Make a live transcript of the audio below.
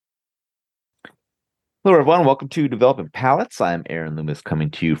Hello, everyone. Welcome to Developing Palettes. I'm Aaron Loomis coming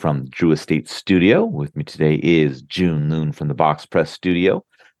to you from the Drew Estate Studio. With me today is June Loon from the Box Press Studio,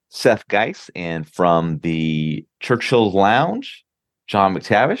 Seth Geis, and from the Churchill Lounge, John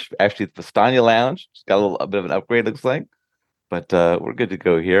McTavish. Actually, the Vestania Lounge. It's got a bit of an upgrade, looks like, but we're good to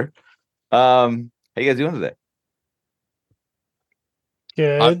go here. How you guys doing today?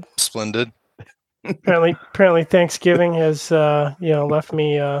 I'm Good. splendid. Apparently Thanksgiving has left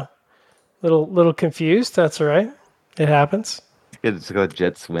me little confused. That's all right. It happens. It's got a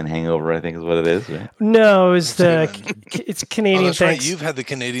Jets win hangover, I think is what it is, right? No, Thanksgiving. it's Oh, Canadian that's right. thanks. You've had the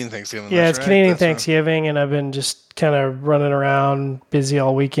Canadian Thanksgiving. Yeah, That's it's right. Canadian That's right. Thanksgiving, and I've been just kind of running around, busy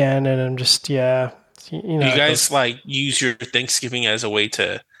all weekend, and I'm just you Do know you how it guys goes. like use your Thanksgiving as a way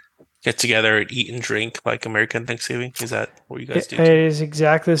to get together and eat and drink like American Thanksgiving? Is that what you guys It do too? is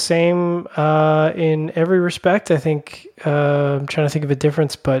exactly the same in every respect. I think I'm trying to think of a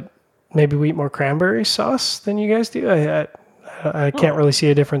difference, but maybe we eat more cranberry sauce than you guys do. I can't Oh, really see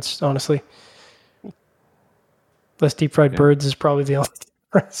a difference, honestly. Less deep fried Yeah. birds is probably the only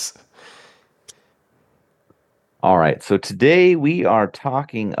difference. All right. So today we are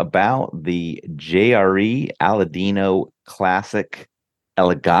talking about the JRE Aladino Classic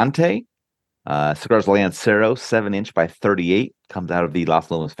Elegante. Cigars Lancero, 7-inch by 38, comes out of the Las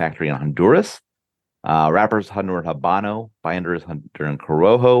Lomas factory in Honduras. Wrappers Honduran Habano, binder is Honduran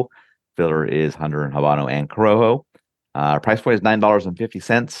Corojo, filler is Honduran Habano and Corojo. Price point is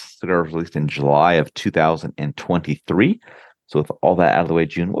 $9.50. Cigar was released in July of 2023. So with all that out of the way,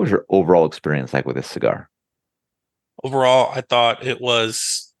 June, what was your overall experience like with this cigar? overall, I thought it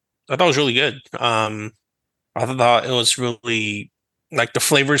was really good. I thought it was really like the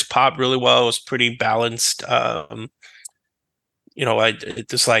flavors popped really well. It was pretty balanced.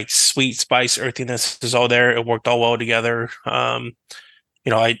 Just like sweet spice, earthiness is all there. It worked all well together. I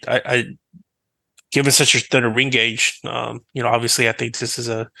given such a thin ring gauge, obviously I think this is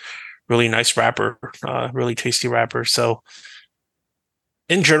a really nice wrapper, really tasty wrapper. So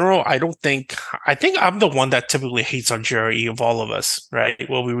in general, I think I'm the one that typically hates on JRE of all of us, right?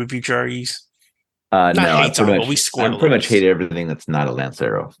 Well, we review JREs. Not No, hates on, but we score I the pretty much hate lowest. everything that's not a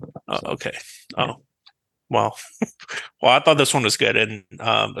Lancero. So Okay. yeah. Oh, well. Well, I thought this one was good, and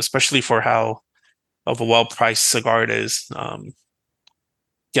especially for how of a well-priced cigar it is.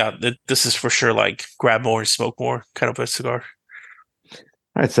 Yeah, this is for sure like grab more and smoke more kind of a cigar. All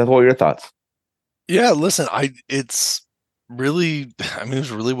right, Seth, what are your thoughts? Yeah, listen, it's really I mean it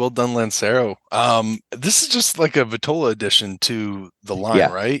was really well done Lancero. This is just like a Vitola addition to the line,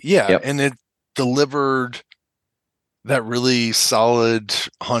 Yeah. right? Yeah, Yep. and it delivered that really solid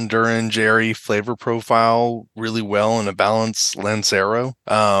Honduran Jerry flavor profile really well in a balanced Lancero.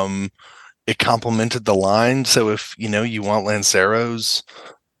 It complemented the line, so if you want Lanceros,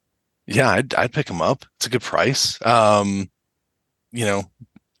 yeah, I'd pick them up. It's a good price. You know,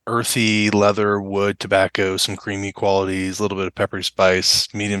 earthy leather, wood, tobacco, some creamy qualities, a little bit of peppery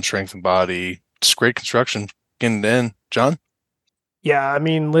spice, medium strength and body. It's great construction. Getting it in. John? Yeah, I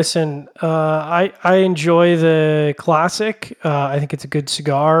mean, listen, I enjoy the classic. I think it's a good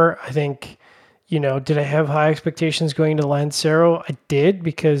cigar. I think, did I have high expectations going to Lancero? I did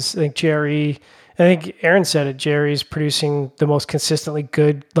because I think Jerry, I think Aaron said it. Jerry's producing the most consistently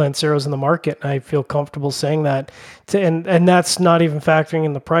good Lanceros in the market, and I feel comfortable saying that. And that's not even factoring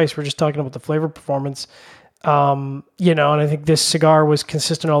in the price. We're just talking about the flavor performance. And I think this cigar was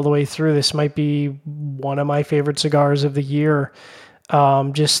consistent all the way through. This might be one of my favorite cigars of the year.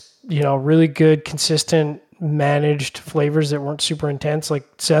 Really good, consistent, managed flavors that weren't super intense. Like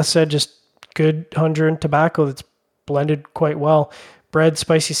Seth said, just good Honduran tobacco that's blended quite well. Bread,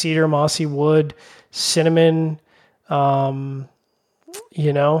 spicy cedar, mossy wood, cinnamon. Um,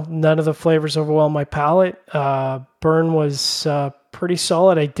 None of the flavors overwhelm my palate. Burn was pretty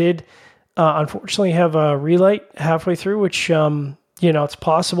solid. I did unfortunately have a relight halfway through, which it's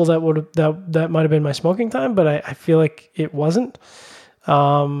possible that might have been my smoking time, but I feel like it wasn't.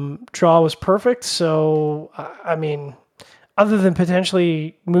 Draw was perfect. So, I mean, other than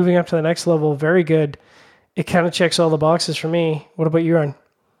potentially moving up to the next level, very good. It kind of checks all the boxes for me. What about you, Ryan?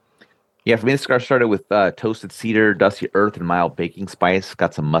 Yeah, for me, the cigar started with toasted cedar, dusty earth, and mild baking spice.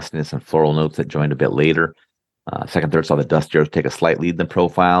 Got some mustiness and floral notes that joined a bit later. Second third saw the dusty earth take a slight lead in the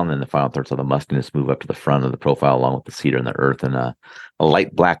profile, and then the final third saw the mustiness move up to the front of the profile along with the cedar and the earth, and a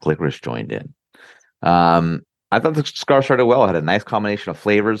light black licorice joined in. I thought the cigar started well. It had a nice combination of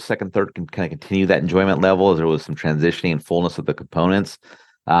flavors. Second third can kind of continue that enjoyment level as there was some transitioning and fullness of the components.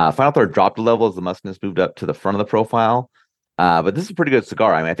 Final third dropped a level as the mustiness moved up to the front of the profile. But this is a pretty good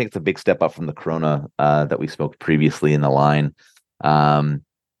cigar. I mean, I think it's a big step up from the Corona that we smoked previously in the line. Um,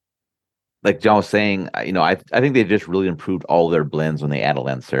 like John was saying, I think they just really improved all their blends when they add a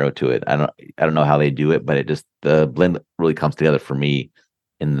Lancero to it. I don't know how they do it, but the blend really comes together for me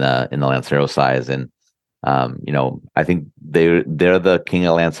in the Lancero size. And I think they're the king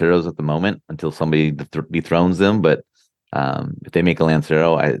of Lanceros at the moment until somebody dethrones them. But if they make a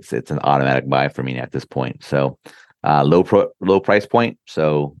Lancero, it's an automatic buy for me at this point. So low price point,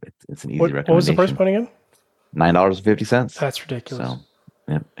 so it's an easy recommendation. What was the price point again? $9.50. That's ridiculous. So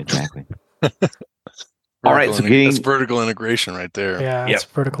yeah, exactly. All right, so that's vertical integration right there. Yeah, it's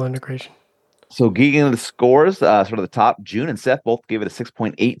vertical integration. So getting into the scores, sort of the top, June and Seth both gave it a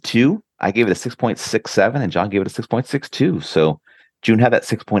 6.82. I gave it a 6.67, and John gave it a 6.62. So June had that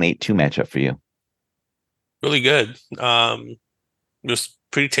 6.82 matchup for you. Really good. It was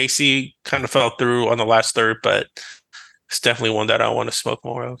pretty tasty. Kind of fell through on the last third, but it's definitely one that I want to smoke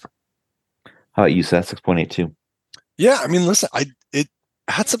more of. How about you, Seth? 6.82. Yeah, I mean, listen, it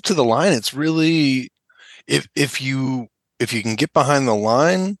adds up to the line. It's really if you can get behind the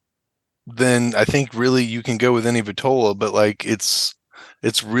line, then I think really you can go with any Vitola. But like it's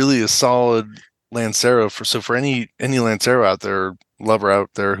really a solid Lancero for any Lancero lover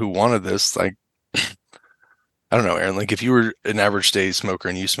out there who wanted this, like. I don't know, Aaron. Like, if you were an average day smoker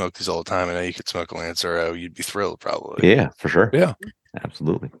and you smoke these all the time, and now you could smoke a Lancero, you'd be thrilled, probably. Yeah, for sure. Yeah,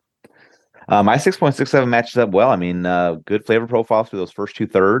 absolutely. My 6.67 matches up well. I mean, good flavor profile through those first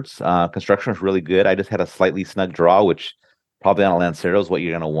 2/3. Construction was really good. I just had a slightly snug draw, which probably on a Lancero is what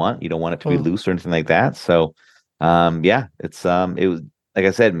you're going to want. You don't want it to be loose or anything like that. So, it was like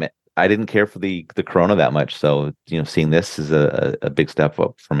I said, I didn't care for the Corona that much. So, seeing this is a big step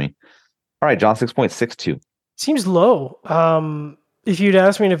up for me. All right, John, 6.62. Seems low. If you'd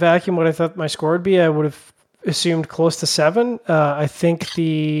asked me in a vacuum what I thought my score would be, I would have assumed close to 7. I think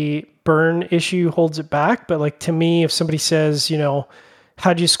the burn issue holds it back. But like to me, if somebody says,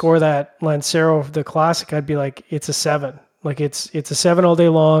 how'd you score that Lancero, the classic, I'd be like, it's a 7. Like it's a 7 all day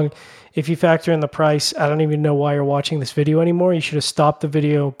long. If you factor in the price, I don't even know why you're watching this video anymore. You should have stopped the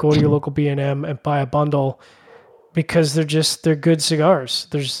video, go to your local B&M and buy a bundle, because they're good cigars.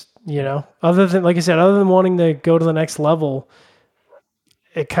 There's other than, like I said, other than wanting to go to the next level,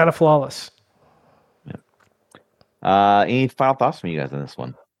 it kind of flawless. Yeah. Any final thoughts from you guys on this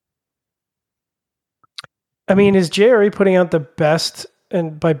one? I mean, is JRE putting out the best,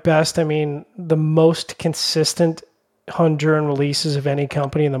 and by best, I mean the most consistent Honduran releases of any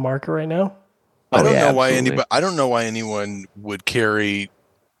company in the market right now? I don't know why anybody. I don't know why anyone would carry.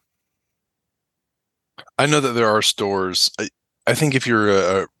 I know that there are stores. I think if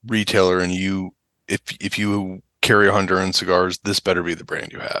you're a retailer and if you carry Honduran cigars, this better be the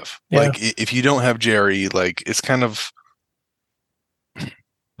brand you have. Yeah. Like if you don't have JRE, like it's kind of,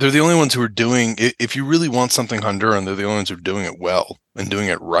 they're the only ones who are doing. If you really want something Honduran, they're the only ones who are doing it well and doing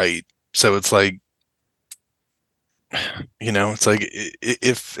it right. So it's like, it's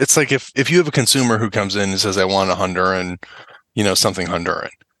like if you have a consumer who comes in and says, I want a Honduran, something Honduran,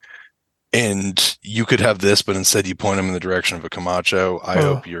 and you could have this, but instead you point them in the direction of a Camacho. I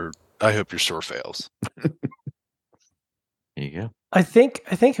hope your store fails. There you go. I think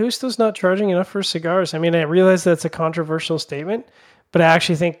Justo's not charging enough for cigars. I mean, I realize that's a controversial statement, but I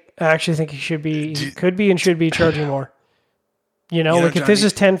actually think he should be, could be and should be charging more. Like Johnny, if this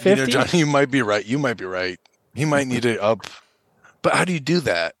is $10.50, Johnny, you might be right. He might need it up, but how do you do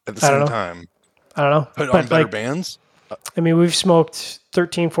that at the same time? I don't know. Put on better bands. I mean, we've smoked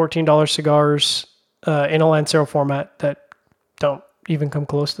 $13, $14 cigars in a Lancero format that don't even come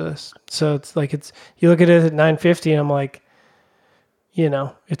close to this. So it's like you look at it at $9.50, and I'm like,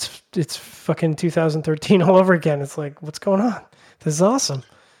 it's fucking 2013 all over again. It's like, what's going on? This is awesome.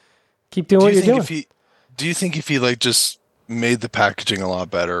 Keep doing what you're doing. Do you think if he like just made the packaging a lot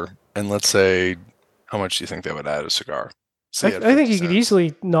better, and let's say, how much do you think that would add a cigar? I think you could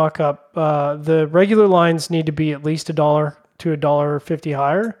easily knock up the regular lines need to be at least $1 to $1.50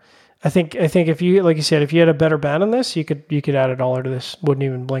 higher. I think if you, like you said, if you had a better band on this, you could add $1 to this. Wouldn't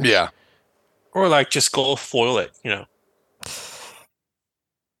even blink. Yeah. Or like just gold foil it,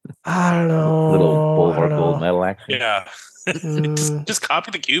 I don't know. Little Boulevard gold metal action. Yeah. just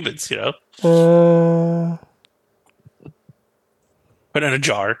copy the Cubans, Put in a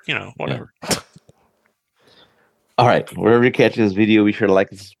jar, whatever. Yeah. All right. Wherever you're catching this video, be sure to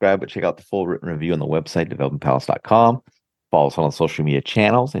like and subscribe, but check out the full written review on the website, developmentpalace.com. Follow us on the social media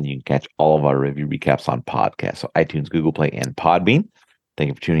channels, and you can catch all of our review recaps on podcasts. So iTunes, Google Play, and Podbean. Thank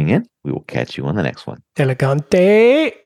you for tuning in. We will catch you on the next one. Elegante.